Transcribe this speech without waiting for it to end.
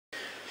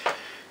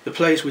the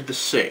plays with the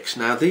 6.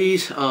 Now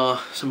these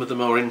are some of the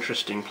more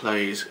interesting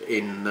plays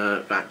in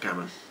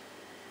backgammon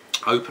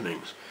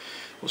openings.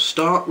 We'll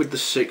start with the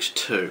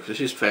 6-2. This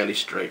is fairly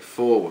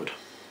straightforward.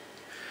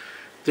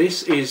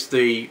 This is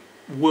the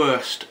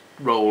worst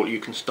roll you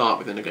can start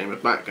with in a game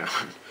of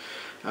backgammon.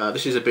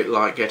 This is a bit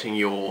like getting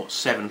your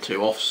 7-2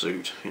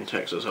 offsuit in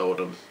Texas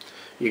Hold'em.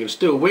 You can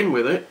still win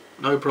with it,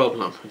 no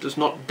problem. It's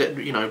not,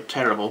 you know,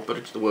 terrible, but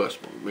it's the worst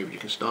move you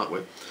can start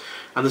with.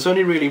 And there's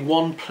only really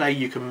one play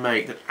you can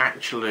make that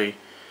actually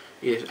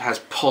has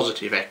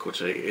positive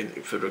equity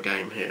for a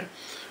game here,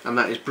 and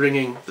that is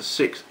bringing the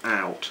 6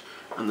 out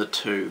and the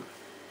 2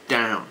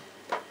 down.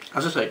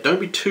 As I say, don't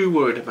be too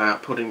worried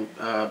about putting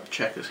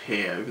checkers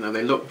here, even though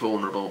they look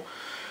vulnerable.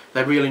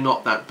 They're really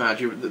not that bad.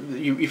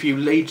 If you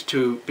lead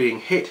to being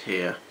hit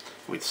here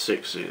with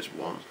 6s,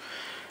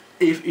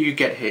 if you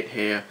get hit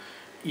here,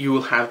 you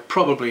will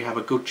probably have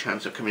a good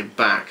chance of coming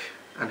back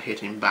and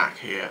hitting back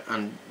here,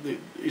 and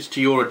it's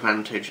to your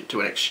advantage to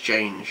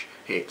exchange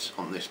hits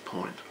on this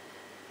point.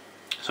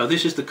 So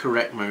this is the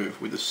correct move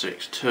with the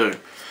 6-2.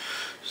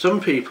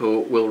 Some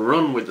people will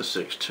run with the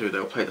 6-2,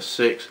 they'll play the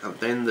 6 and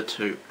then the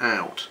 2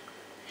 out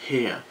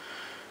here.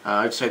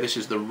 I'd say this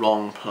is the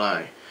wrong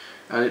play.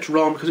 And it's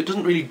wrong because it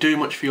doesn't really do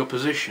much for your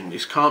position.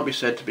 This can't be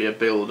said to be a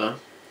builder.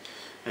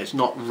 It's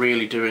not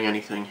really doing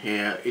anything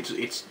here.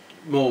 It's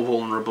more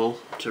vulnerable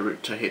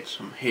to hits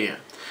from here.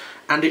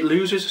 And it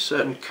loses a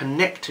certain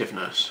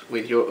connectiveness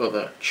with your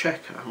other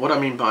checker. And what I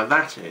mean by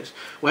that is,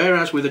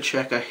 whereas with a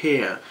checker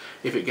here,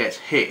 if it gets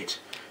hit,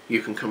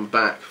 you can come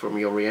back from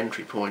your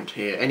re-entry point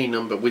here. Any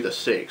number with a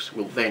 6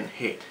 will then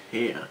hit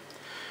here.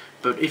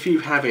 But if you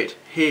have it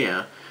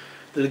here,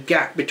 the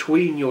gap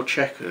between your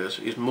checkers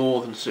is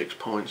more than 6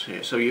 points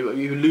here. So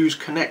you lose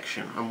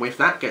connection, and if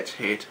that gets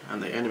hit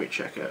and the enemy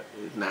checker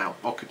is now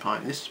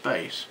occupying this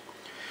space,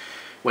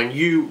 when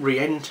you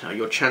re-enter,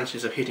 your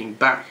chances of hitting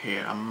back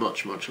here are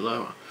much, much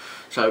lower.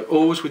 So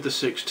always with the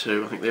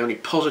 6-2, I think the only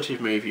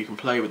positive move you can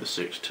play with the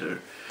 6-2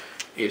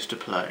 is to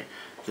play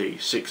the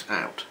 6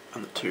 out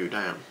and the 2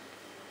 down.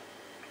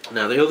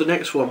 Now the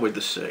next one with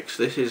the 6,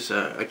 this is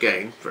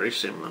again very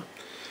similar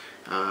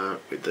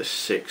with the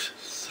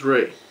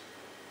 6-3.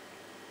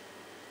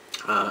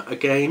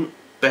 Again,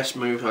 best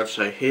move I'd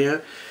say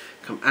here,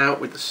 come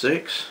out with the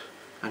 6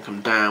 and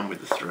come down with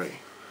the 3.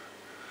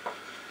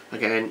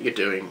 Again, you're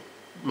doing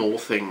more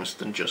things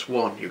than just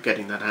one. You're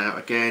getting that out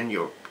again,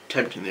 you're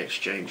attempting the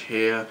exchange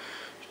here,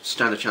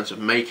 stand a chance of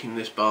making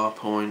this bar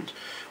point.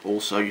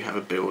 Also you have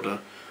a builder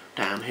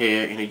down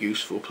here in a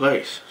useful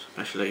place,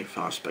 especially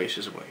 5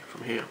 spaces away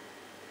from here.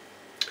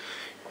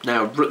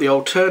 Now the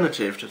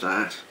alternative to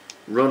that,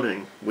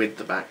 running with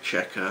the back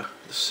checker,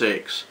 the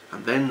 6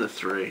 and then the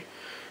 3,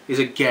 is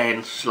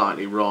again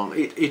slightly wrong.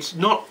 It's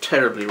not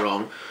terribly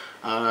wrong,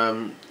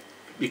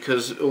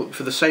 because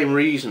for the same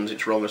reasons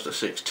it's wrong as the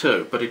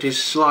 6-2, but it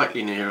is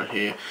slightly nearer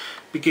here.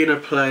 Beginner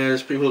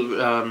players, people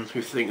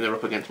who think they're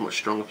up against much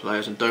stronger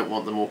players and don't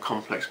want the more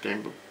complex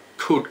game, but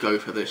could go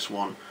for this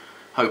one,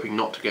 hoping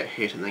not to get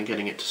hit and then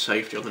getting it to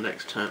safety on the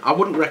next turn. I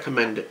wouldn't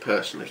recommend it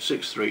personally.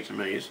 6-3 to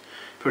me is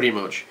pretty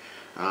much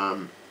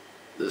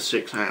the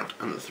 6 out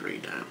and the 3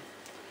 down.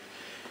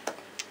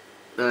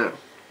 Now,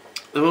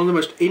 one of the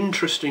most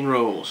interesting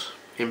rolls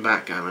in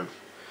backgammon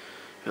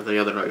at the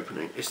other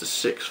opening is the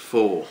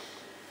 6-4.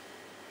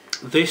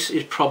 This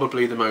is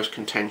probably the most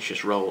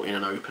contentious roll in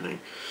an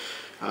opening.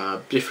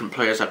 Different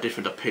players have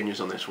different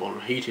opinions on this one.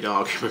 Heated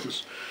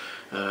arguments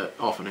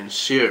often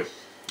ensue.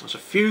 There's a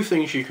few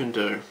things you can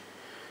do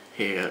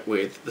here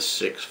with the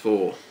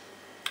 6-4.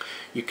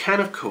 You can,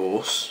 of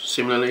course,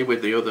 similarly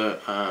with the other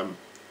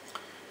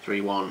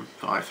 3-1,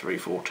 5-3,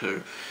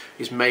 4-2,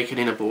 is make an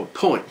inner board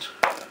point,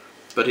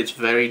 but it's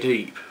very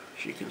deep,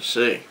 as you can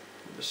see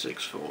with the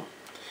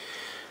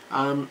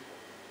 6-4.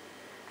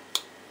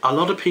 A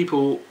lot of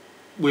people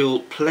will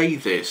play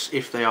this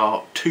if they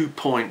are 2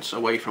 points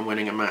away from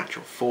winning a match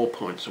or 4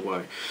 points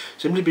away,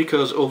 simply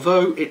because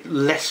although it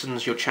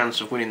lessens your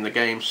chance of winning the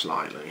game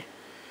slightly,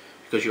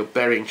 because you're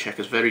burying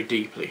checkers very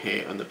deeply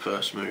here in the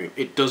first move,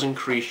 it does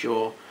increase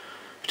your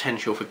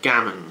potential for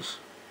gammons.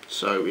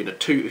 So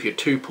if you're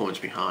 2 points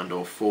behind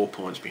or 4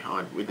 points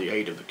behind with the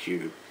aid of the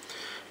cube,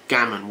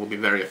 gammon will be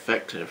very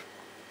effective.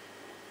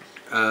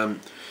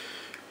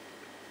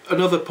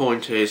 Another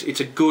point is, it's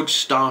a good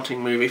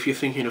starting move if you're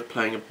thinking of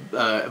playing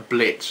a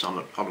blitz on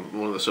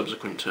one of the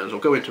subsequent turns, or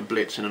go into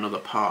blitz in another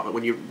part. But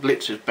when you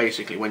blitz is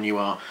basically when you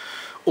are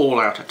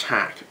all-out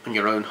attack on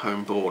your own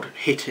home board,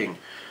 hitting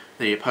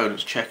the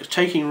opponent's checkers,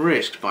 taking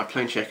risks by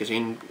playing checkers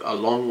in a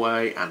long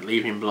way and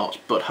leaving blocks,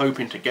 but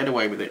hoping to get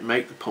away with it,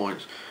 make the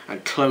points,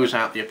 and close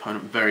out the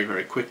opponent very,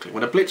 very quickly.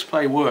 When a blitz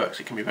play works,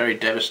 it can be very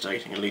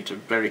devastating and lead to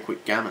very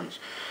quick gammons.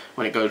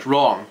 When it goes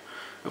wrong,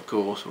 of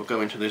course, we'll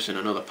go into this in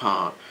another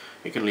part,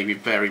 it can leave you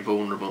very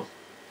vulnerable.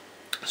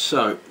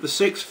 So the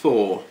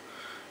 6-4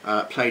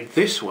 played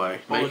this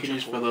way.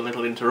 Apologies for the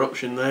little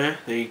interruption there.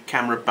 The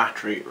camera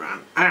battery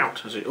ran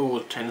out, as it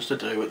always tends to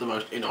do at the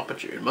most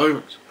inopportune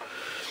moments.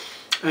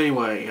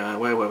 Anyway,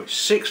 where were we?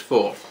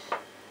 6-4.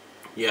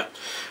 Yeah,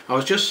 I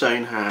was just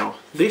saying how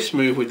this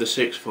move with the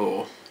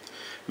 6-4,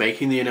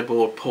 making the inner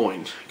board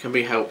point, can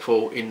be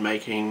helpful in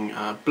making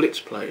blitz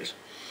plays.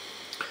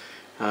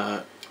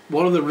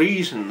 One of the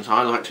reasons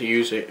I like to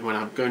use it when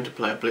I'm going to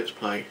play a blitz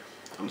play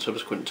on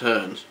subsequent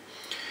turns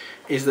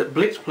is that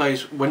blitz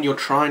plays, when you're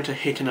trying to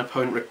hit an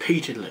opponent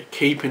repeatedly,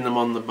 keeping them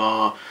on the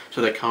bar so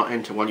they can't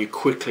enter while you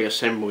quickly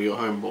assemble your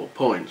home board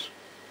points,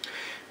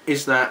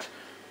 is that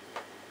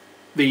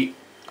the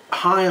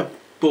higher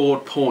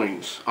board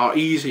points are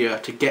easier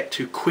to get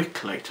to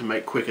quickly to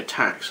make quick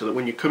attacks, so that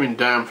when you're coming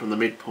down from the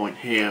midpoint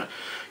here,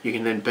 you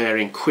can then bear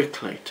in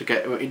quickly to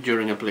get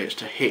during a blitz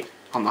to hit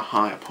on the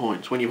higher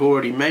points. When you've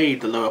already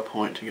made the lower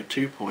point to your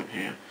 2-point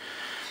here,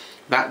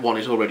 that one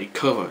is already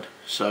covered,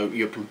 so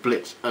you can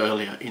blitz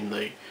earlier in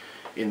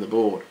the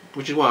board,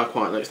 which is why I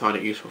quite find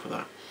it useful for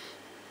that.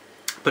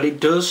 But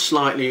it does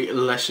slightly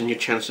lessen your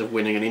chance of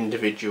winning an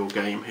individual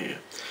game here.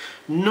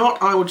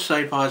 Not, I would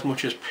say, by as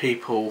much as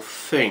people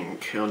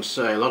think. I would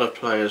say a lot of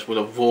players will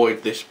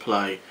avoid this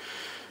play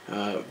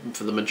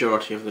for the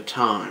majority of the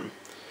time.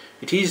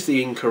 It is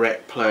the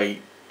incorrect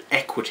play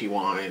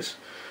equity-wise,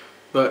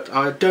 but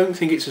I don't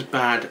think it's as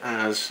bad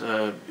as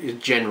is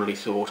generally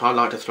thought. I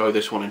like to throw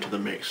this one into the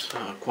mix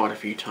quite a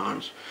few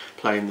times,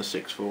 playing the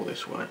 6-4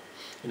 this way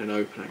in an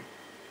opening.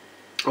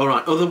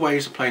 Alright, other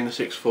ways of playing the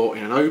 6-4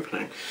 in an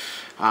opening.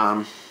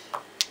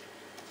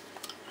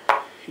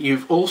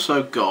 You've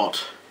also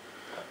got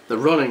the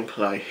running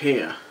play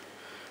here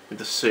with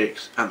the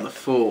 6 and the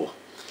 4.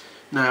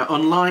 Now,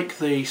 unlike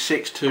the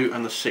 6-2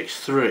 and the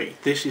 6-3,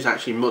 this is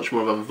actually much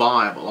more of a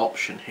viable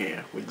option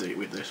here with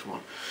this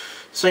one.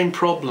 Same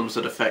problems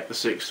that affect the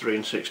 6-3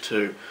 and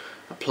 6-2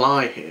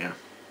 apply here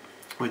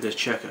with this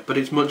checker, but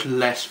it's much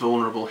less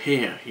vulnerable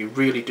here. You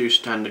really do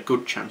stand a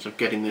good chance of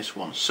getting this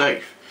one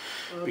safe.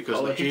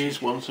 Because there is,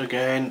 once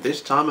again,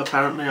 this time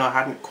apparently I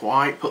hadn't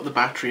quite put the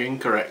battery in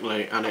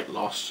correctly and it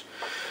lost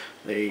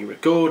the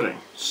recording.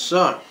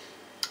 So,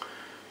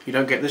 you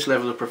don't get this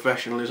level of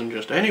professionalism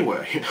just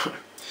anywhere, you know.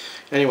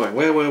 Anyway,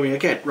 where were we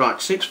again? Right,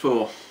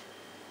 6-4,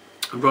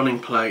 running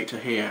play to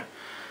here.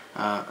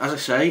 As I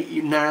say,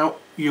 now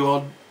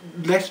you're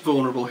less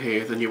vulnerable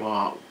here than you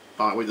are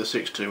with the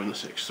 6-2 and the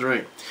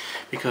 6-3,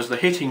 because the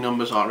hitting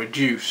numbers are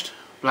reduced.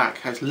 Black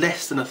has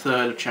less than a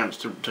third of chance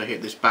to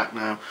hit this back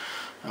now.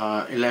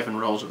 11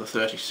 rolls of the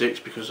 36,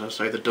 because as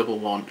I say, the double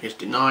one is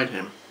denied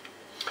him.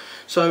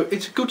 So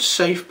it's a good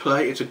safe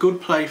play. It's a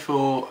good play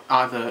for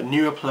either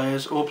newer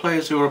players or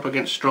players who are up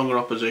against stronger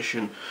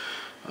opposition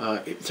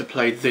to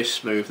play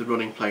this move, the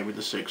running play with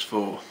the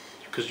 6-4,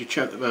 because you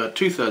check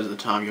 2/3 of the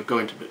time you're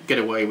going to get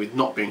away with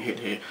not being hit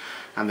here,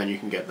 and then you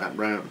can get that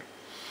round.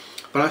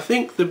 But I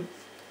think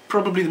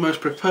probably the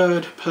most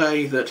preferred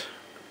play that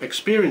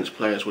experienced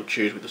players would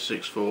choose with the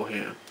 6-4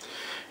 here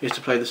is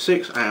to play the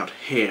 6 out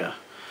here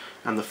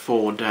and the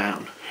 4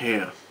 down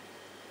here.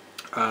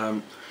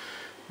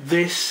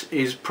 This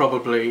is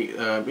probably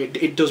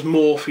it does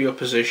more for your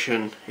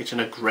position. It's an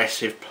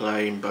aggressive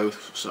play on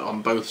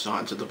both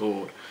sides of the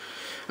board,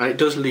 and it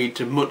does lead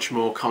to much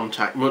more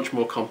contact, much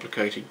more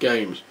complicated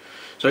games.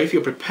 So if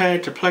you're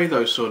prepared to play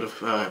those sort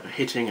of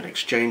hitting and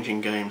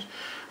exchanging games,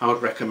 I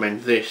would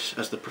recommend this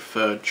as the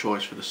preferred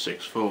choice for the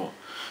 6-4.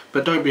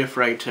 But don't be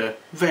afraid to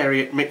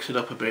vary it, mix it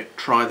up a bit,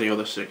 try the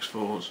other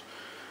 6-4s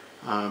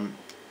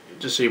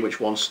to see which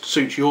one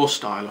suits your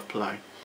style of play.